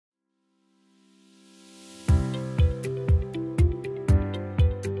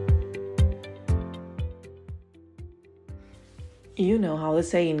You know how the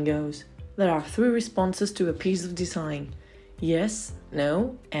saying goes. There are 3 responses to a piece of design. Yes,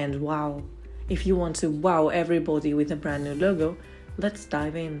 no, and wow. If you want to wow everybody with a brand new logo, let's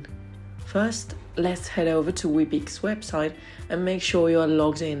dive in. First, let's head over to Wepik's website and make sure you are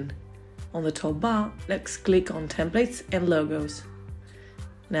logged in. On the top bar, let's click on Templates and Logos.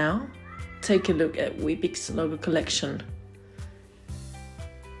 Now, take a look at Wepik's logo collection.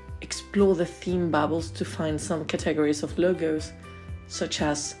 Explore the theme bubbles to find some categories of logos, such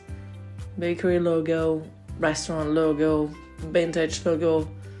as bakery logo, restaurant logo, vintage logo,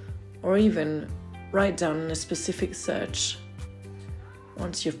 or even write down in a specific search.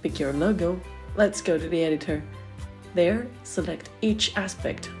 Once you've picked your logo, let's go to the editor. There, select each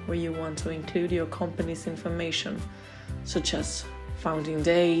aspect where you want to include your company's information, such as founding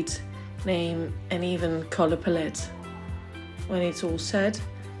date, name, and even color palette. When it's all set,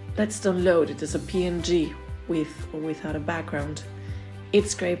 let's download it as a PNG with or without a background.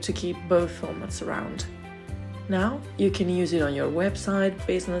 It's great to keep both formats around. Now you can use it on your website,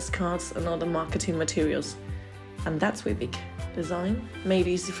 business cards, and other marketing materials. And that's Wepik, design made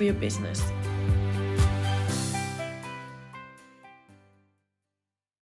easy for your business.